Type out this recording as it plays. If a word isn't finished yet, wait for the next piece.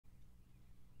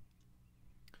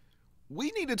We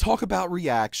need to talk about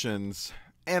reactions,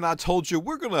 and I told you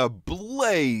we're going to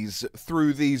blaze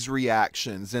through these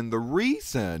reactions, and the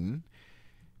reason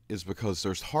is because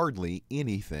there's hardly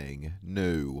anything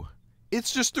new.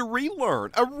 It's just a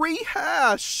relearn, a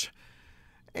rehash.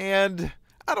 And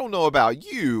I don't know about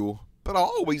you, but I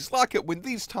always like it when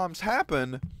these times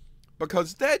happen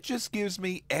because that just gives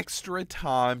me extra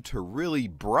time to really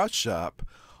brush up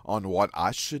on what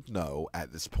I should know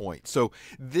at this point. So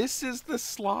this is the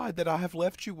slide that I have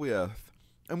left you with.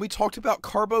 And we talked about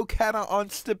carbocation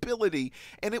stability,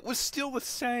 and it was still the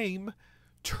same.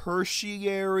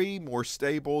 Tertiary, more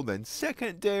stable than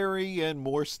secondary, and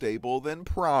more stable than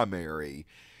primary.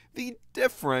 The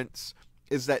difference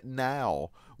is that now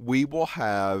we will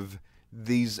have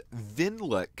these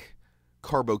Vinlic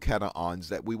carbocations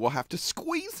that we will have to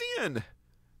squeeze in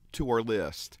to our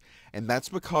list. And that's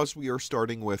because we are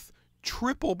starting with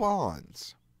triple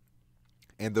bonds.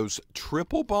 And those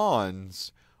triple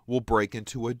bonds will break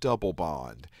into a double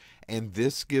bond. And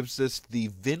this gives us the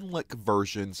Vinlic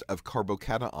versions of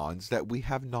carbocations that we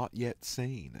have not yet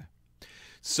seen.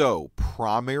 So,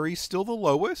 primary still the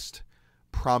lowest.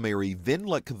 Primary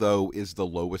Vinlic, though, is the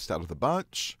lowest out of the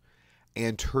bunch.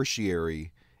 And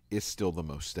tertiary is still the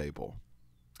most stable.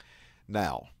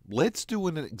 Now, let's do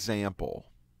an example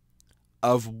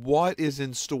of what is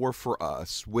in store for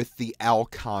us with the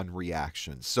Alkyne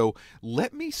reaction. So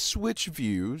let me switch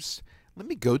views. Let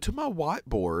me go to my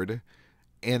whiteboard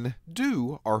and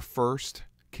do our first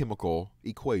chemical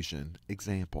equation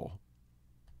example.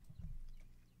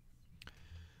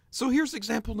 So here's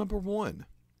example number 1.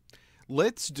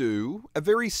 Let's do a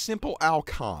very simple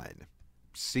alkyne.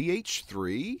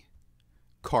 CH3,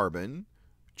 carbon,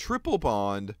 triple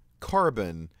bond,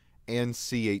 carbon, and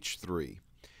CH3.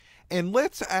 And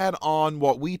let's add on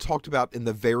what we talked about in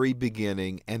the very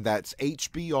beginning, and that's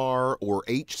HBr or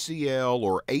HCl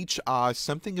or HI,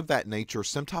 something of that nature,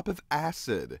 some type of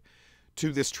acid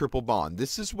to this triple bond.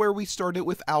 This is where we started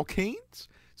with alkenes,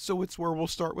 so it's where we'll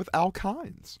start with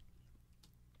alkynes.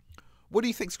 What do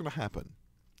you think is going to happen?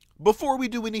 Before we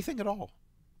do anything at all,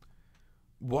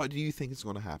 what do you think is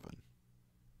going to happen?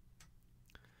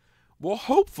 Well,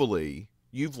 hopefully,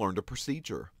 you've learned a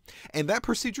procedure. And that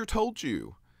procedure told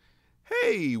you,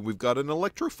 hey, we've got an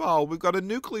electrophile, we've got a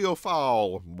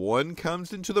nucleophile. One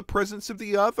comes into the presence of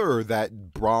the other.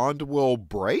 That bond will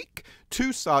break.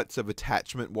 2 sites of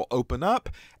attachment will open up.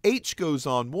 H goes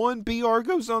on one, Br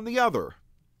goes on the other.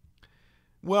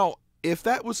 Well, if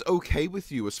that was okay with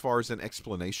you as far as an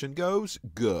explanation goes,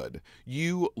 good.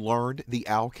 You learned the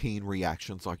alkene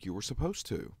reactions like you were supposed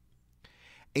to.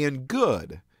 And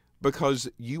good, because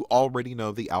you already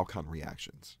know the alkyne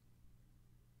reactions.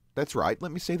 That's right,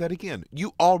 let me say that again.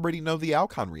 You already know the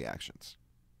alkyne reactions.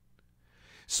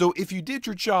 So if you did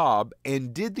your job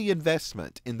and did the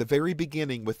investment in the very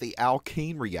beginning with the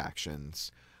alkene reactions,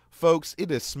 folks,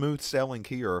 it is smooth sailing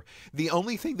here. The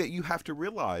only thing that you have to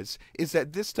realize is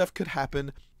that this stuff could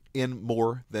happen in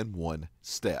more than one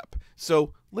step.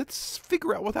 So let's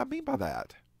figure out what I mean by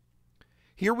that.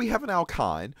 Here we have an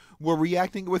alkyne. We're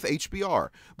reacting with HBr.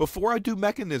 Before I do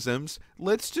mechanisms,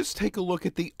 let's just take a look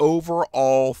at the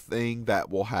overall thing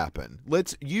that will happen.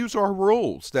 Let's use our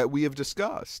rules that we have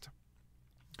discussed.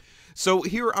 So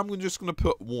here I'm just going to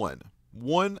put one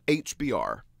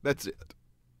HBr. That's it.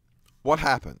 What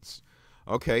happens?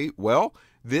 Okay, well,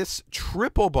 this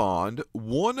triple bond,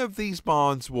 one of these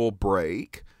bonds will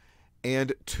break,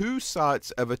 and 2 sites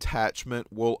of attachment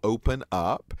will open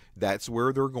up. That's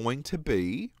where they're going to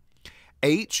be.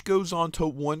 H goes on to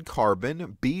one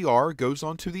carbon, Br goes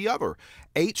on to the other.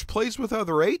 H plays with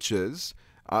other H's.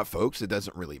 Folks, it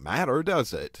doesn't really matter,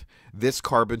 does it? This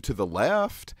carbon to the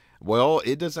left, well,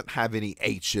 it doesn't have any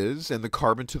H's, and the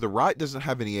carbon to the right doesn't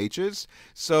have any H's.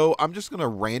 So I'm just going to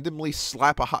randomly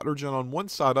slap a hydrogen on one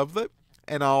side of it,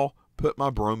 and I'll put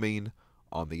my bromine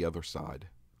on the other side.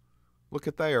 Look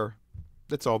at there.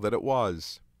 That's all that it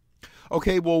was.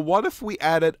 Okay, well, what if we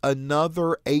added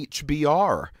another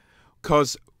HBr?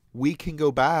 Because we can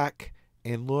go back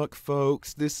and look,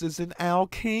 folks, this is an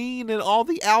alkene, and all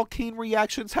the alkene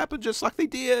reactions happen just like they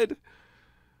did.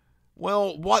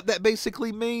 Well, what that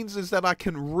basically means is that I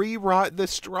can rewrite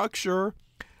this structure.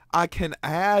 I can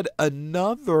add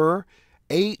another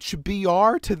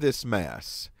HBr to this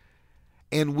mess,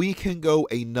 and we can go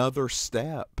another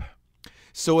step.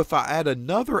 So if I add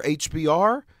another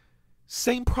HBr,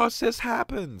 same process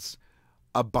happens.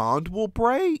 A bond will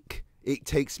break. It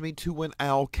takes me to an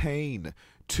alkane.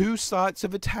 2 sites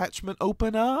of attachment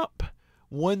open up.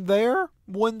 One there,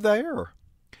 one there.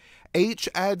 H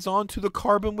adds on to the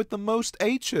carbon with the most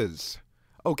H's.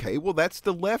 Okay, well, that's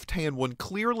the left-hand one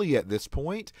clearly at this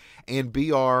point, and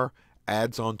Br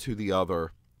adds on to the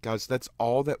other. Guys, that's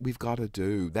all that we've got to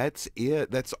do. That's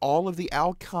it. That's all of the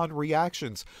alkyne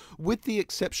reactions, with the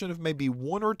exception of maybe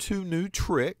one or two new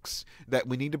tricks that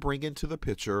we need to bring into the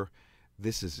picture.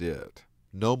 This is it.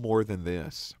 No more than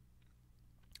this.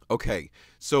 Okay,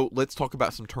 so let's talk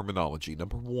about some terminology.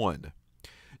 Number one,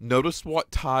 notice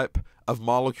what type of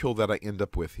molecule that I end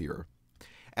up with here.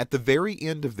 At the very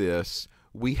end of this,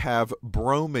 we have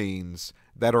bromines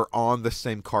that are on the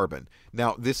same carbon.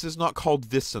 Now, this is not called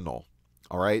vicinal,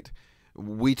 all right?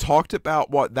 We talked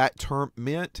about what that term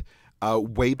meant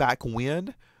way back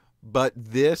when, but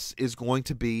this is going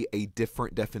to be a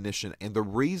different definition. And the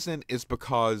reason is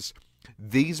because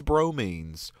these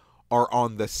bromines are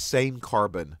on the same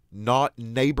carbon, not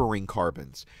neighboring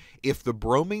carbons. If the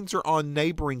bromines are on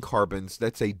neighboring carbons,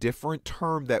 that's a different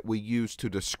term that we use to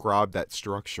describe that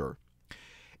structure.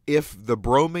 If the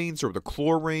bromines or the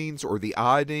chlorines or the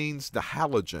iodines, the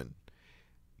halogen,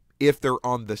 if they're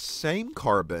on the same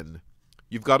carbon,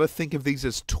 you've got to think of these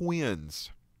as twins.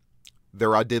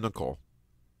 They're identical.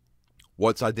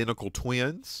 What's identical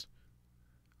twins?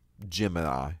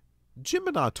 Gemini.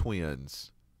 Gemini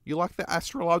twins. You like the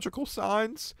astrological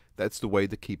signs? That's the way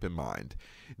to keep in mind.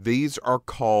 These are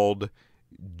called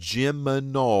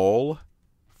geminal,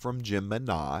 from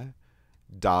Gemini,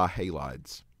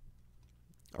 dihalides.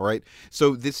 All right,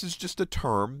 so this is just a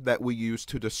term that we use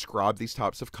to describe these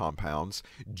types of compounds.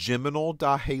 Geminal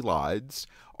dihalides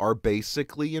are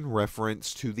basically in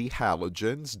reference to the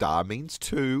halogens. Di means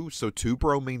two, so two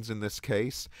bromines in this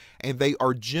case, and they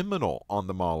are geminal on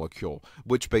the molecule,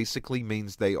 which basically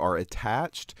means they are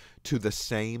attached to the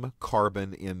same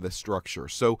carbon in the structure.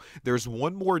 So there's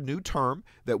one more new term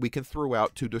that we can throw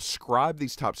out to describe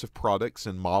these types of products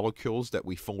and molecules that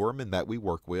we form and that we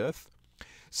work with.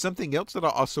 Something else that I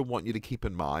also want you to keep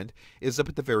in mind is up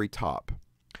at the very top.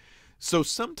 So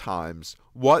sometimes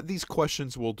what these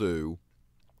questions will do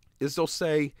is they'll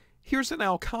say, here's an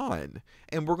alkyne,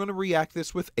 and we're going to react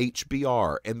this with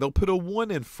HBr, and they'll put a 1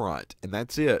 in front, and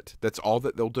that's it. That's all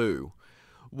that they'll do.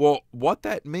 Well, what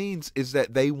that means is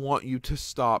that they want you to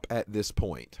stop at this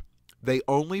point. They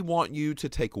only want you to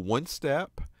take one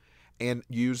step and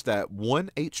use that one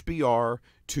HBr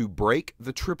to break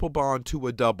the triple bond to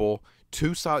a double.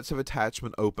 Two sites of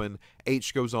attachment open,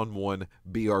 H goes on one,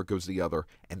 Br goes the other,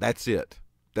 and that's it.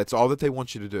 That's all that they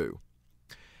want you to do.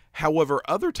 However,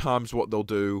 other times what they'll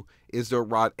do is they'll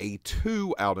write a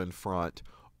 2 out in front,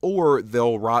 or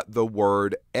they'll write the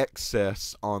word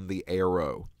excess on the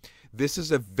arrow. This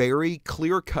is a very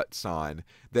clear-cut sign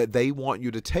that they want you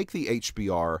to take the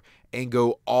HBr and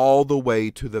go all the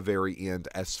way to the very end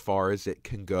as far as it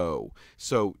can go.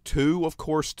 So of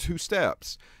course, 2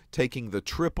 steps. Taking the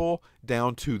triple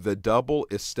down to the double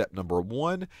is step number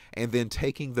 1, and then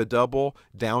taking the double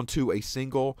down to a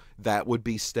single, that would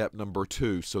be step number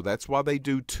 2. So that's why they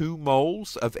do 2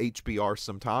 moles of HBr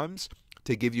sometimes,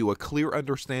 to give you a clear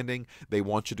understanding. They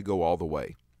want you to go all the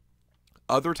way.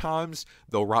 Other times,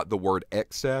 they'll write the word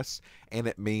excess, and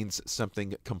it means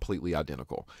something completely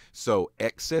identical. So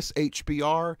excess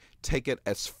HBr, take it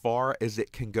as far as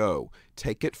it can go.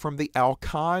 Take it from the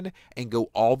alkyne and go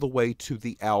all the way to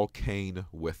the alkane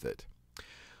with it.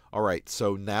 All right,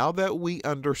 so now that we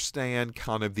understand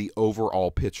kind of the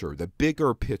overall picture, the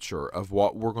bigger picture of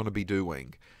what we're going to be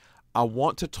doing, I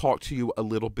want to talk to you a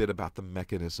little bit about the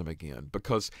mechanism again,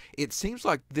 because it seems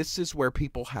like this is where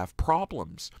people have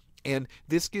problems. And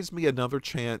this gives me another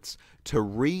chance to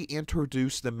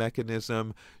reintroduce the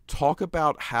mechanism, talk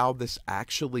about how this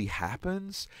actually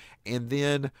happens, and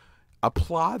then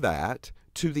apply that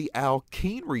to the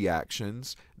alkene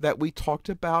reactions that we talked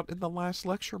about in the last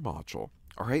lecture module.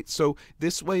 All right, so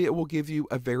this way it will give you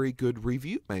a very good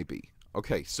review maybe.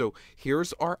 Okay, so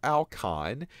here's our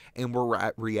alkyne, and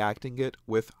we're reacting it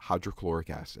with hydrochloric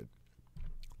acid.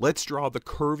 Let's draw the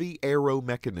curvy arrow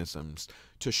mechanisms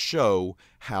to show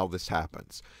how this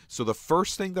happens. So the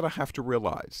first thing that I have to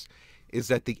realize is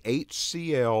that the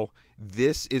HCl,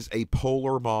 this is a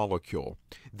polar molecule.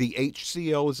 The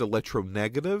HCl is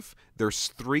electronegative. There's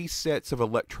 3 sets of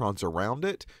electrons around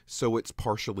it, so it's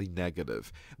partially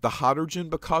negative. The hydrogen,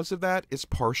 because of that, is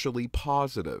partially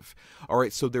positive. All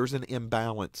right, so there's an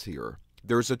imbalance here.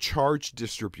 There's a charge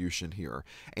distribution here,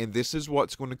 and this is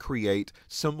what's going to create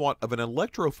somewhat of an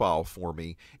electrophile for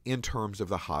me in terms of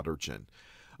the hydrogen.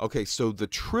 Okay, so the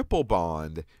triple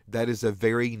bond, that is a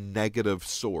very negative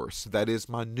source. That is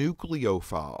my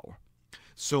nucleophile.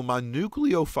 So my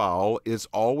nucleophile is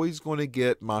always going to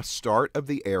get my start of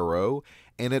the arrow,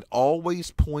 and it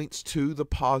always points to the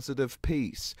positive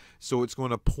piece. So it's going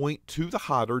to point to the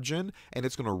hydrogen, and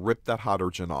it's going to rip that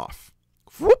hydrogen off.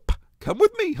 Whoop! Come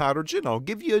with me, hydrogen. I'll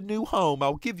give you a new home.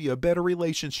 I'll give you a better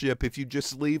relationship if you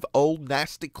just leave old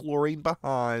nasty chlorine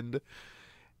behind.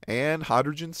 And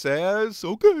hydrogen says,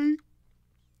 okay.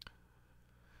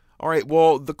 All right,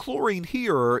 well, the chlorine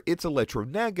here, it's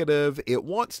electronegative. It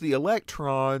wants the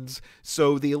electrons.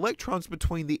 So the electrons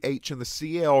between the H and the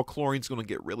Cl, chlorine's going to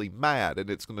get really mad. And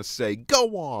it's going to say,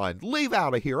 go on, leave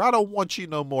out of here. I don't want you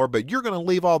no more, but you're going to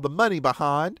leave all the money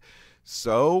behind.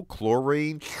 So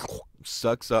chlorine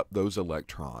sucks up those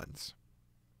electrons.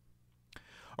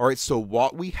 All right, so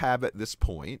what we have at this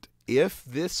point, if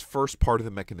this first part of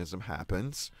the mechanism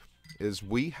happens, is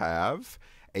we have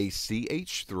a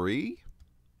CH3,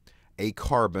 a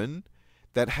carbon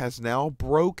that has now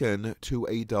broken to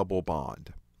a double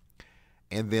bond,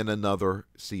 and then another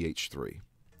CH3.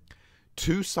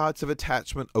 Two sites of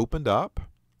attachment opened up,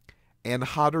 and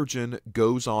hydrogen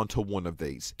goes on to one of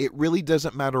these. It really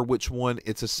doesn't matter which one.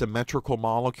 It's a symmetrical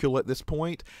molecule at this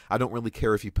point. I don't really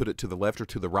care if you put it to the left or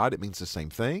to the right. It means the same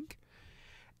thing.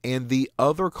 And the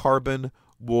other carbon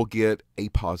will get a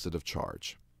positive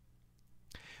charge.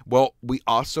 Well, we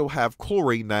also have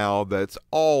chlorine now that's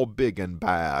all big and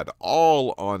bad,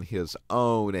 all on his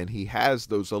own, and he has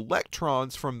those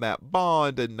electrons from that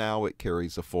bond, and now it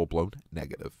carries a full-blown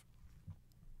negative.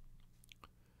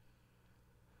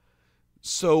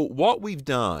 So what we've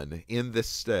done in this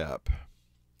step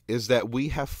is that we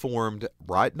have formed,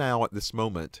 right now at this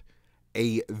moment,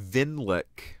 a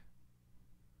Vinlic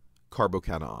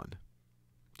carbocation.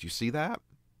 Do you see that?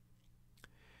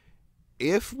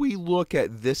 If we look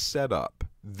at this setup,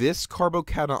 this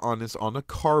carbocation is on a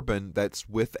carbon that's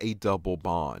with a double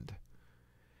bond.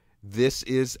 This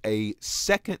is a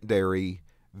secondary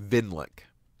Vinlic.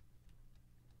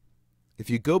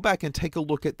 If you go back and take a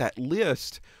look at that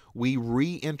list, we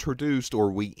reintroduced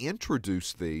or we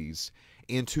introduced these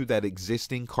into that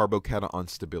existing carbocation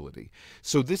stability.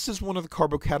 So this is one of the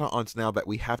carbocations now that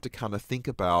we have to kind of think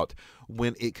about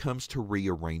when it comes to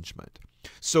rearrangement.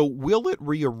 So will it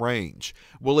rearrange?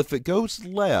 Well, if it goes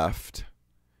left,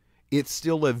 it's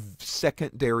still a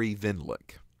secondary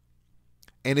Vinlic.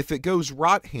 And if it goes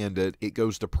right-handed, it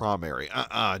goes to primary.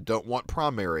 Don't want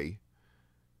primary.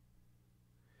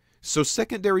 So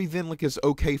secondary Vinlic is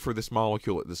okay for this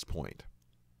molecule at this point.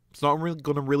 It's not really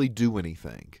going to really do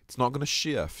anything. It's not going to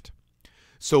shift.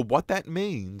 So what that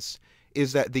means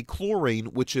is that the chlorine,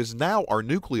 which is now our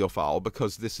nucleophile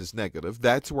because this is negative,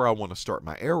 that's where I want to start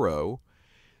my arrow,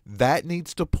 that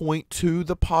needs to point to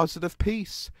the positive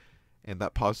piece. And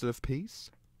that positive piece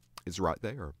is right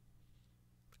there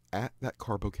at that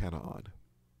carbocation.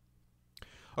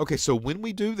 Okay, so when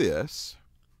we do this,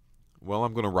 well,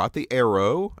 I'm going to write the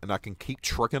arrow, and I can keep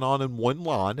trucking on in one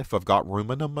line. If I've got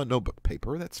room in my notebook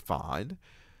paper, that's fine.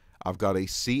 I've got a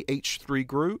CH3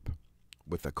 group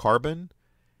with a carbon,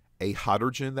 a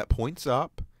hydrogen that points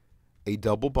up, a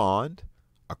double bond,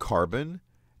 a carbon,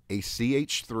 a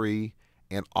CH3,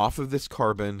 and off of this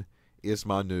carbon is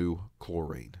my new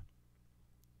chlorine.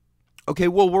 Okay,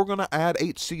 well, we're going to add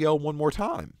HCl one more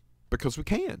time because we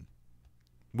can.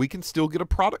 We can still get a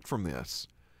product from this.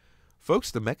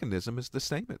 Folks, the mechanism is the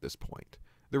same at this point.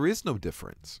 There is no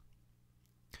difference.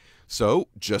 So,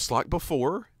 just like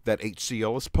before, that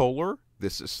HCl is polar.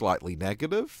 This is slightly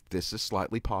negative. This is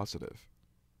slightly positive.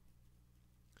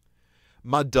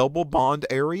 My double bond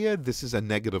area, this is a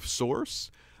negative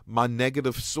source. My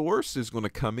negative source is going to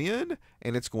come in,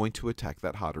 and it's going to attack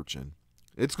that hydrogen.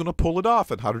 It's going to pull it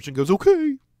off, and hydrogen goes,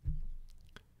 okay.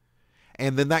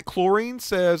 And then that chlorine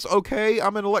says, okay,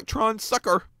 I'm an electron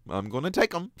sucker. I'm going to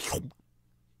take them.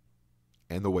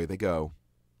 And away they go.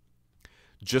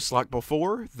 Just like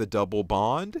before, the double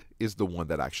bond is the one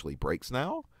that actually breaks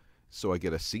now. So I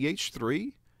get a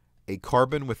CH3, a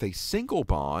carbon with a single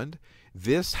bond.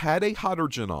 This had a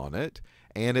hydrogen on it,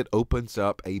 and it opens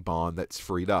up a bond that's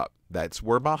freed up. That's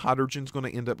where my hydrogen's going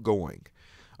to end up going.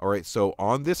 All right, so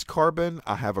on this carbon,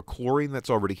 I have a chlorine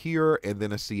that's already here, and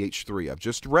then a CH3. I've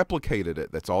just replicated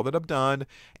it. That's all that I've done,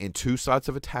 and two sites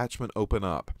of attachment open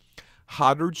up.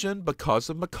 Hydrogen,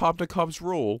 because of Markovnikov's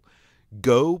rule,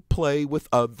 go play with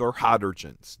other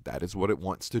hydrogens. That is what it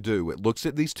wants to do. It looks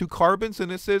at these two carbons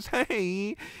and it says,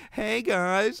 hey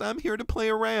guys, I'm here to play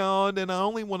around and I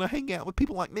only want to hang out with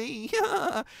people like me.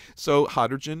 So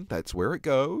hydrogen, that's where it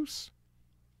goes.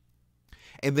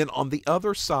 And then on the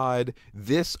other side,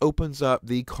 this opens up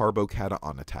the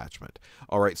carbocation attachment.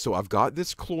 All right, so I've got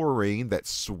this chlorine that's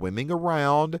swimming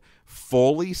around,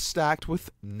 fully stacked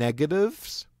with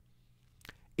negatives.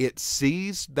 It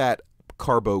sees that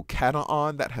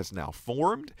carbocation that has now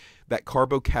formed. That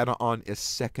carbocation is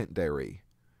secondary.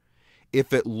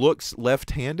 If it looks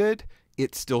left-handed,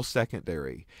 it's still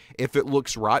secondary. If it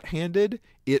looks right-handed,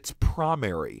 It's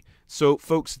primary. So,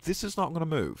 folks, this is not going to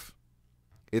move.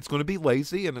 It's going to be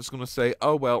lazy, and it's going to say,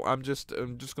 oh, well, I'm just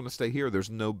going to stay here. There's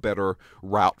no better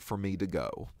route for me to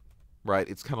go, right?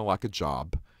 It's kind of like a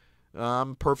job.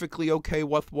 I'm perfectly okay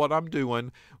with what I'm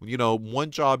doing. You know, one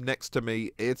job next to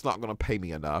me, it's not going to pay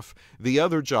me enough. The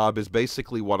other job is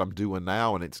basically what I'm doing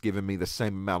now, and it's giving me the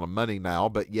same amount of money now,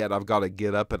 but yet I've got to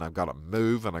get up and I've got to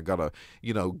move and I've got to,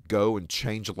 you know, go and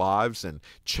change lives and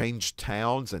change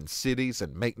towns and cities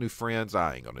and make new friends.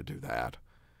 I ain't going to do that.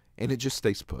 And it just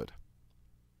stays put.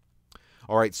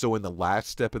 All right, so in the last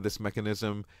step of this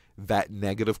mechanism, that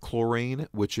negative chlorine,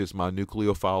 which is my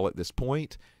nucleophile at this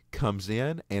point, comes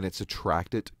in and it's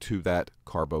attracted to that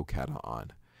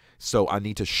carbocation. So I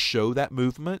need to show that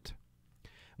movement.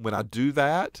 When I do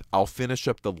that, I'll finish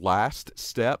up the last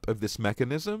step of this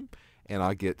mechanism, and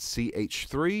I get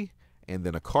CH3, and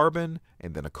then a carbon,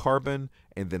 and then a carbon,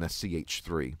 and then a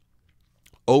CH3.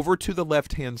 Over to the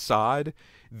left-hand side,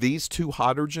 these two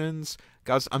hydrogens,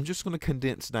 guys, I'm just going to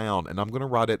condense down, and I'm going to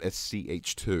write it as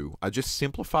CH2. I just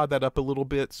simplified that up a little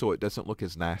bit so it doesn't look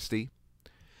as nasty.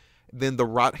 Then the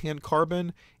right-hand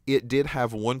carbon, it did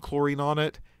have one chlorine on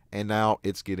it, and now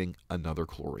it's getting another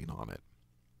chlorine on it.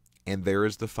 And there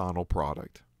is the final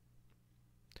product.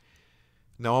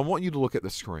 Now, I want you to look at the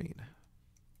screen.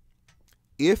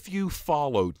 If you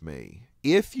followed me,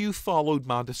 if you followed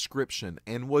my description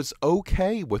and was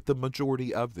okay with the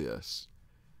majority of this,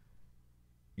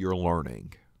 you're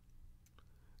learning.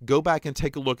 Go back and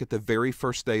take a look at the very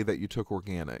first day that you took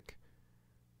organic.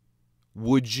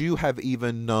 Would you have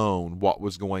even known what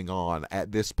was going on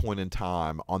at this point in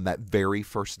time on that very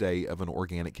first day of an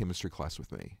organic chemistry class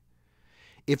with me?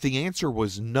 If the answer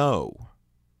was no,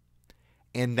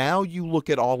 and now you look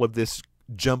at all of this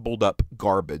jumbled up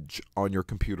garbage on your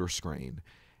computer screen,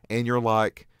 and you're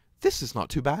like, this is not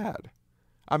too bad.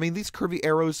 I mean, these curvy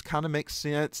arrows kind of make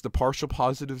sense. The partial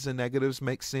positives and negatives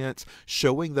make sense.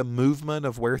 Showing the movement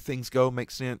of where things go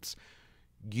makes sense.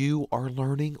 You are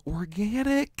learning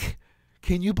organic.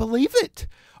 Can you believe it?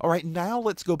 All right, now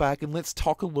let's go back and let's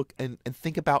talk a look and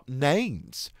think about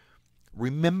names.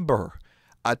 Remember,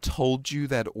 I told you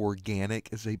that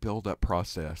organic is a build-up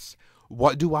process.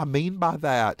 What do I mean by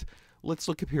that? Let's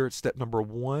look up here at step number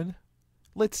 1.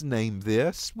 Let's name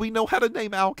this. We know how to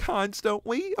name alkynes, don't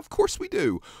we? Of course we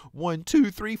do. 1, 2,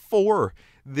 3, 4.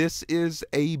 This is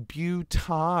a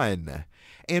butane.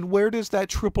 And where does that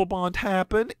triple bond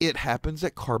happen? It happens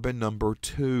at carbon number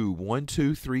 2. 1,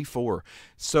 2, 3, 4.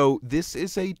 So this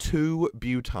is a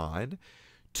 2-butane.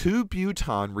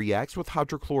 2-butane reacts with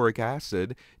hydrochloric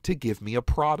acid to give me a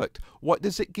product. What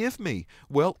does it give me?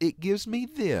 Well, it gives me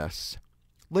this.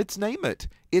 Let's name it.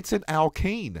 It's an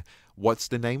alkene. What's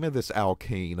the name of this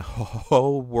alkene?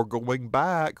 Oh, we're going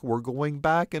back. We're going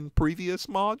back in previous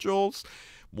modules.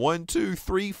 1, 2,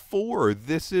 3, 4.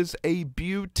 This is a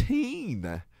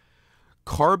butene.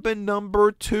 Carbon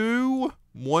number 2.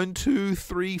 1, 2,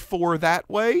 3, 4 that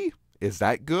way. Is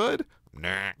that good?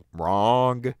 Nah,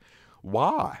 wrong.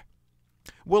 Why?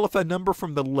 Well, if I number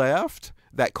from the left,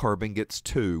 that carbon gets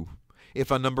 2.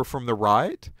 If I number from the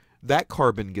right, that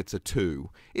carbon gets a 2.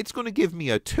 It's going to give me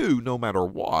a 2 no matter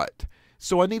what.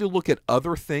 So I need to look at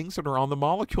other things that are on the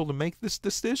molecule to make this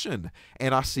decision.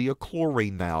 And I see a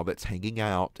chlorine now that's hanging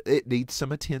out. It needs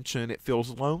some attention. It feels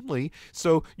lonely.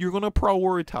 So you're going to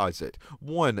prioritize it.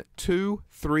 1, 2,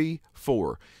 3,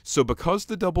 4. So because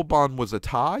the double bond was a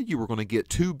tie, you were going to get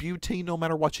 2-butene no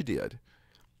matter what you did.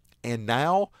 And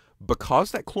now, because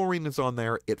that chlorine is on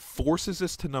there, it forces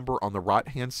us to number on the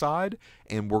right-hand side,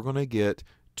 and we're going to get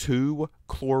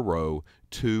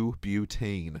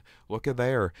 2-chloro-2-butene. Look at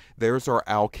there. There's our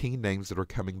alkene names that are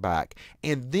coming back.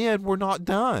 And then we're not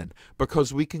done,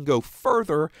 because we can go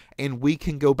further, and we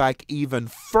can go back even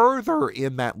further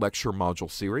in that lecture module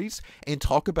series and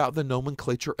talk about the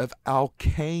nomenclature of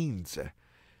alkanes.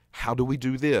 How do we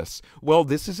do this? Well,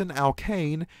 this is an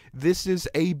alkane. This is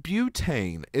a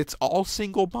butane. It's all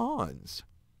single bonds.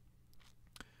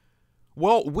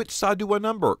 Well, which side do I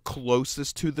number?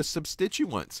 Closest to the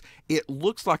substituents. It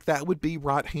looks like that would be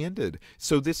right-handed.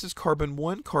 So this is carbon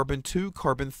 1, carbon 2,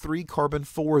 carbon 3, carbon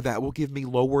 4. That will give me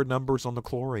lower numbers on the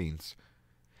chlorines.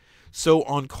 So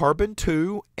on carbon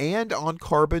 2 and on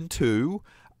carbon 2,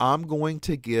 I'm going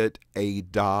to get a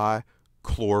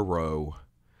dichloro.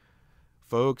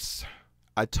 Folks,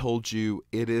 I told you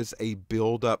it is a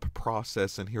build-up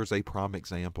process, and here's a prime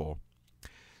example.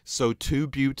 So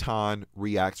 2-butane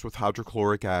reacts with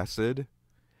hydrochloric acid,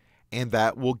 and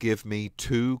that will give me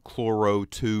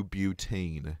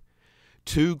 2-chloro-2-butene.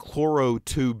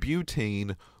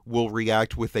 2-chloro-2-butene will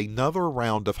react with another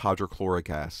round of hydrochloric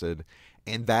acid,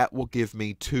 and that will give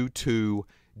me 2,2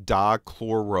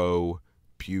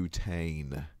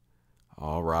 dichlorobutane.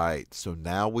 All right, so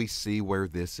now we see where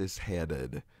this is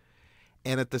headed.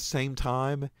 And at the same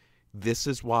time, this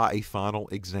is why a final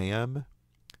exam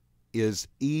is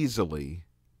easily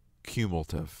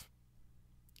cumulative.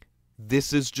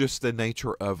 This is just the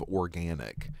nature of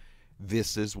organic.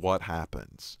 This is what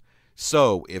happens.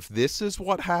 So if this is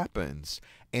what happens,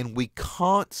 and we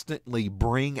constantly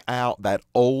bring out that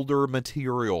older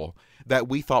material that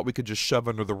we thought we could just shove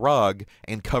under the rug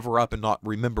and cover up and not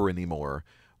remember anymore,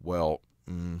 well,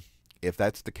 if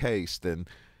that's the case, then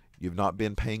you've not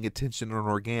been paying attention on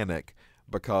organic,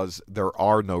 because there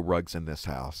are no rugs in this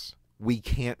house. We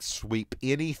can't sweep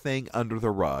anything under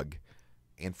the rug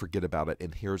and forget about it.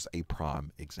 And here's a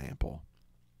prime example.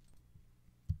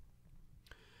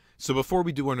 So before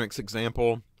we do our next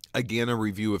example, again, a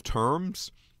review of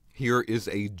terms. Here is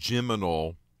a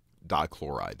geminal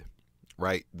dichloride,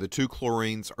 right? The two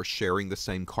chlorines are sharing the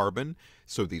same carbon,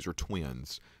 so these are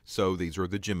twins. So these are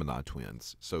the Gemini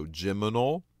twins. So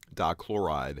geminal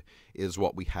dichloride is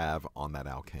what we have on that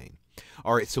alkane.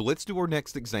 All right, so let's do our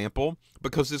next example,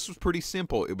 because this was pretty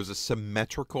simple. It was a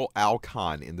symmetrical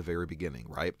alkyne in the very beginning,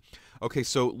 right? Okay,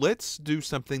 so let's do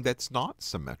something that's not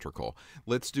symmetrical.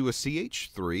 Let's do a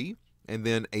CH3, and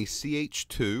then a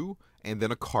CH2, and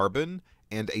then a carbon,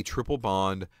 and a triple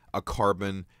bond, a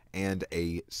carbon, and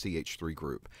a CH3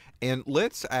 group. And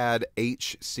let's add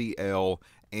HCl,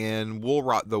 and we'll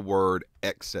write the word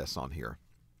excess on here.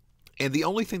 And the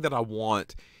only thing that I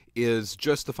want is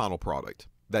just the final product.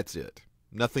 That's it.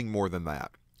 Nothing more than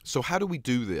that. So how do we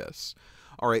do this?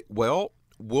 All right, well,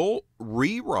 we'll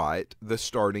rewrite the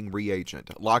starting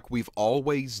reagent like we've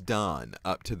always done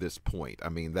up to this point. I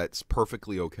mean, that's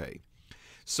perfectly okay.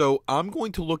 So I'm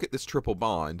going to look at this triple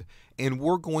bond, and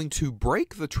we're going to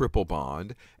break the triple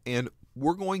bond, and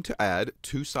we're going to add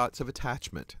 2 sites of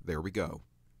attachment. There we go.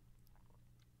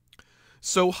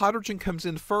 So hydrogen comes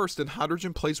in first, and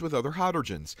hydrogen plays with other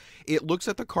hydrogens. It looks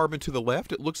at the carbon to the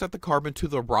left, it looks at the carbon to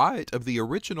the right of the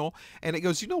original, and it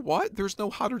goes, you know what? There's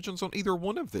no hydrogens on either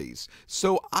one of these.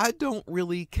 So I don't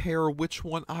really care which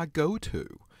one I go to.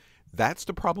 That's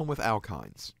the problem with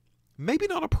alkynes. Maybe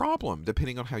not a problem,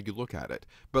 depending on how you look at it.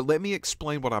 But let me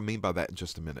explain what I mean by that in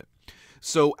just a minute.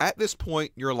 So at this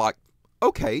point, you're like,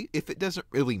 okay, if it doesn't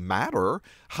really matter,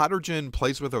 hydrogen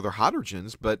plays with other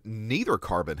hydrogens, but neither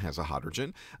carbon has a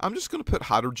hydrogen, I'm just going to put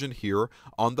hydrogen here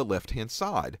on the left-hand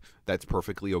side. That's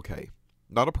perfectly okay.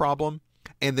 Not a problem.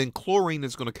 And then chlorine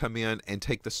is going to come in and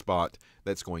take the spot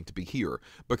that's going to be here,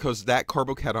 because that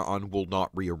carbocation will not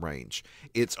rearrange.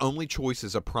 Its only choice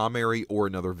is a primary or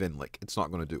another Venlik. It's not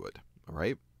going to do it. All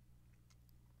right?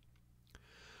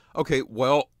 Okay,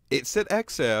 well, it said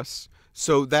excess.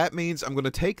 So that means I'm going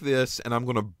to take this and I'm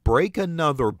going to break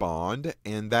another bond,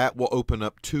 and that will open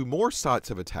up 2 more sites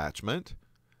of attachment.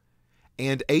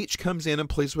 And H comes in and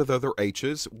plays with other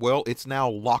H's. Well, it's now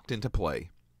locked into play.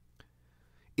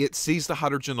 It sees the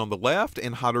hydrogen on the left,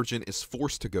 and hydrogen is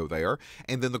forced to go there.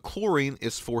 And then the chlorine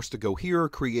is forced to go here,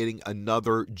 creating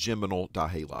another geminal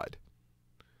dihalide.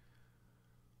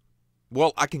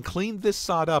 Well, I can clean this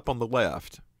side up on the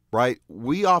left. Right?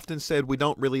 We often said we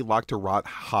don't really like to write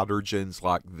hydrogens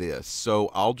like this. So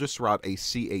I'll just write a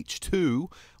CH2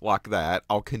 like that.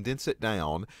 I'll condense it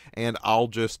down, and I'll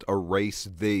just erase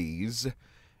these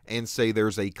and say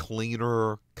there's a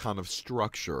cleaner kind of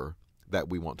structure that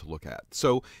we want to look at.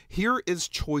 So here is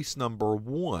choice number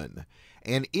 1.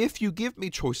 And if you give me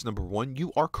choice number 1,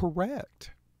 you are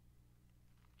correct.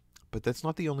 But that's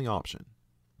not the only option.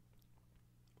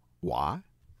 Why?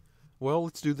 Well,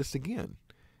 let's do this again.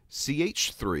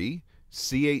 CH3,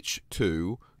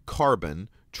 CH2, carbon,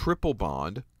 triple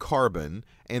bond, carbon,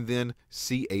 and then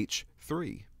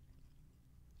CH3.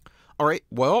 All right,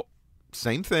 well,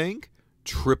 same thing.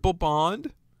 Triple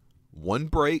bond, 1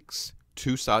 breaks,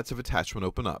 2 sites of attachment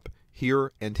open up,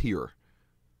 here and here.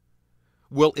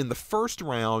 Well, in the first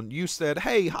round, you said,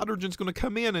 hey, hydrogen's going to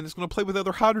come in and it's going to play with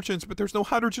other hydrogens, but there's no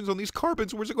hydrogens on these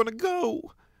carbons. Where's it going to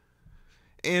go?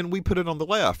 And we put it on the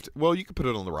left. Well, you can put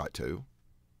it on the right, too.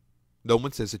 No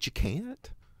one says that you can't.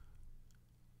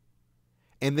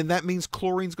 And then that means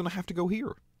chlorine's going to have to go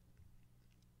here.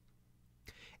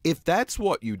 If that's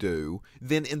what you do,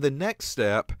 then in the next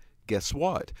step, guess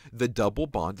what? The double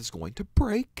bond is going to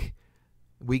break.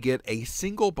 We get a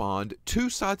single bond,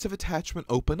 2 sites of attachment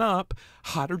open up,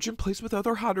 hydrogen plays with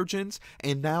other hydrogens,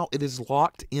 and now it is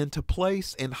locked into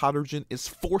place, and hydrogen is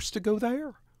forced to go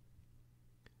there.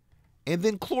 And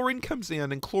then chlorine comes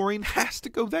in, and chlorine has to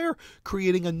go there,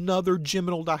 creating another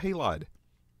geminal dihalide.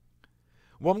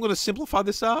 Well, I'm going to simplify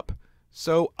this up.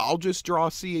 So I'll just draw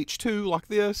CH2 like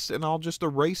this, and I'll just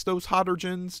erase those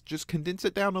hydrogens, just condense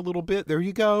it down a little bit. There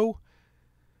you go.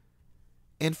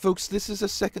 And folks, this is a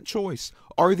second choice.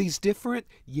 Are these different?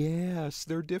 Yes,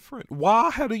 they're different. Why?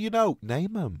 How do you know?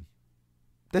 Name them.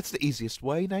 That's the easiest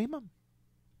way. Name them.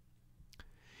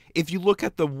 If you look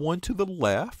at the one to the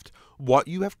left, what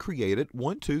you have created,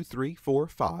 1, 2, 3, 4,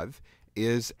 5,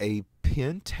 is a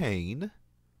pentane.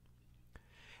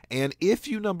 And if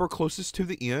you number closest to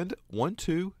the end, 1,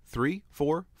 2, 3,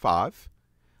 4, 5,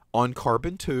 on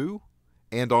carbon 2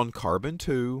 and on carbon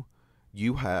 2,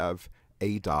 you have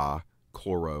a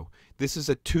dichloro. This is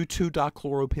a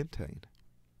 2,2-dichloropentane.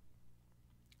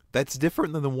 That's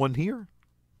different than the one here.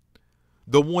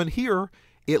 The one here,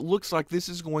 it looks like this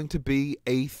is going to be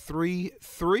a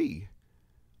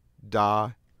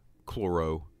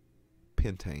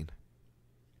 3,3-dichloropentane.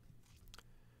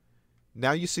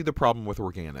 Now you see the problem with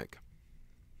organic.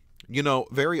 You know,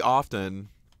 very often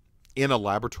in a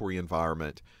laboratory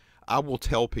environment, I will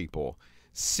tell people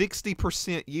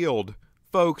 60% yield,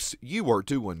 folks, you are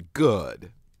doing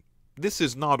good. This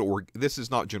is not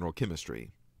general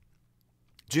chemistry.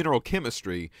 General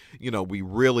chemistry, you know, we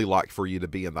really like for you to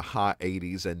be in the high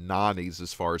 80s and 90s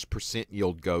as far as percent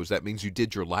yield goes. That means you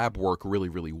did your lab work really,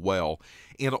 really well.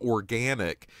 In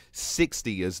organic,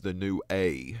 60 is the new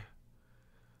A.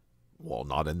 Well,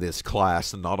 not in this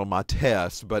class and not on my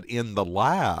test, but in the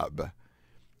lab,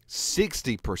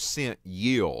 60%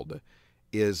 yield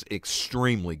is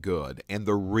extremely good. And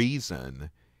the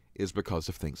reason is because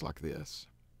of things like this.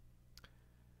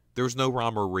 There's no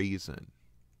rhyme or reason.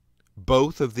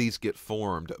 Both of these get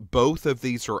formed. Both of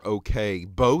these are okay.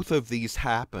 Both of these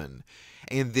happen.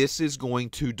 And this is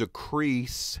going to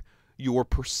decrease your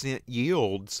percent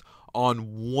yields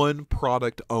on one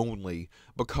product only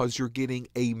because you're getting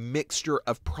a mixture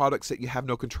of products that you have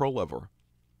no control over.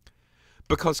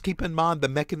 Because keep in mind, the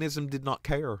mechanism did not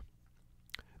care.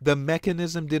 The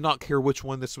mechanism did not care which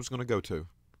one this was going to go to.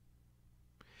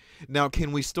 Now,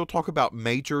 can we still talk about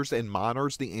majors and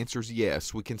minors? The answer is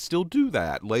yes. We can still do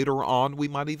that. Later on, we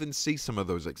might even see some of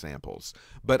those examples.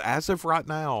 But as of right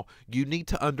now, you need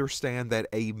to understand that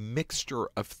a mixture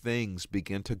of things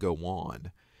begin to go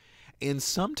on. And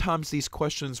sometimes these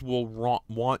questions will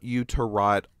want you to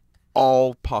write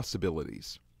all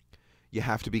possibilities. You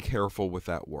have to be careful with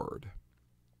that word.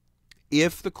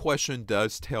 If the question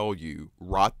does tell you,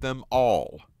 write them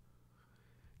all,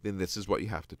 then this is what you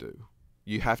have to do.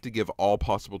 You have to give all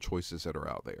possible choices that are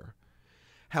out there.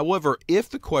 However, if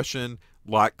the question,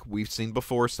 like we've seen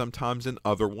before sometimes in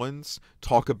other ones,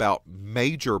 talk about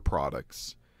major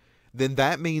products, then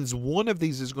that means one of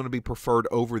these is going to be preferred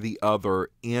over the other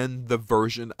in the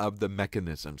version of the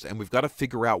mechanisms. And we've got to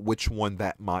figure out which one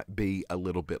that might be a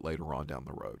little bit later on down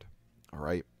the road. All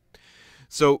right.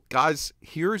 So, guys,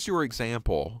 here's your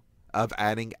example of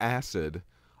adding acid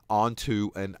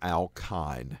onto an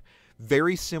alkyne.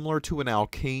 Very similar to an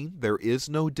alkene. There is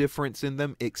no difference in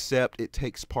them except it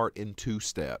takes part in 2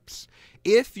 steps.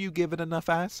 If you give it enough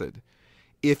acid.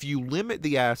 If you limit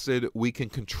the acid, we can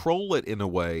control it in a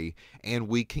way, and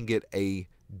we can get a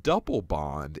double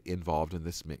bond involved in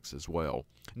this mix as well.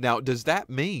 Now, does that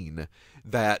mean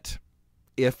that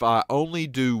if I only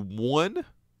do one,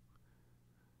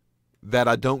 that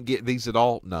I don't get these at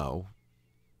all? No.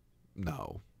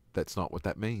 No, that's not what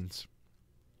that means.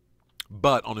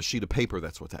 But on a sheet of paper,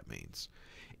 that's what that means.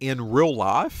 In real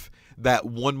life, that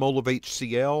 1 mole of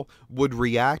HCl would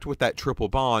react with that triple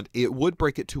bond. It would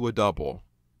break it to a double.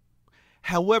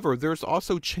 However, there's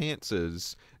also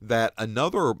chances that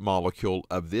another molecule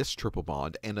of this triple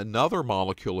bond and another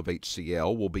molecule of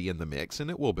HCl will be in the mix, and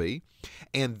it will be,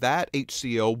 and that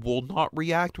HCl will not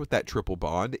react with that triple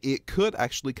bond. It could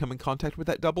actually come in contact with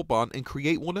that double bond and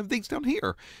create one of these down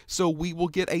here. So we will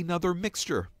get another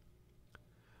mixture.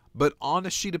 But on a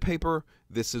sheet of paper,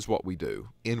 this is what we do.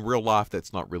 In real life,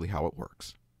 that's not really how it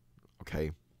works.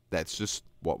 Okay? That's just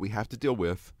what we have to deal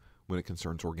with when it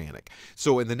concerns organic.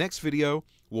 So in the next video,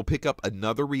 we'll pick up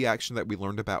another reaction that we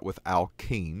learned about with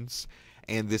alkenes,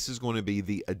 and this is going to be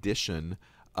the addition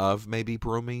of maybe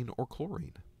bromine or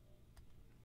chlorine.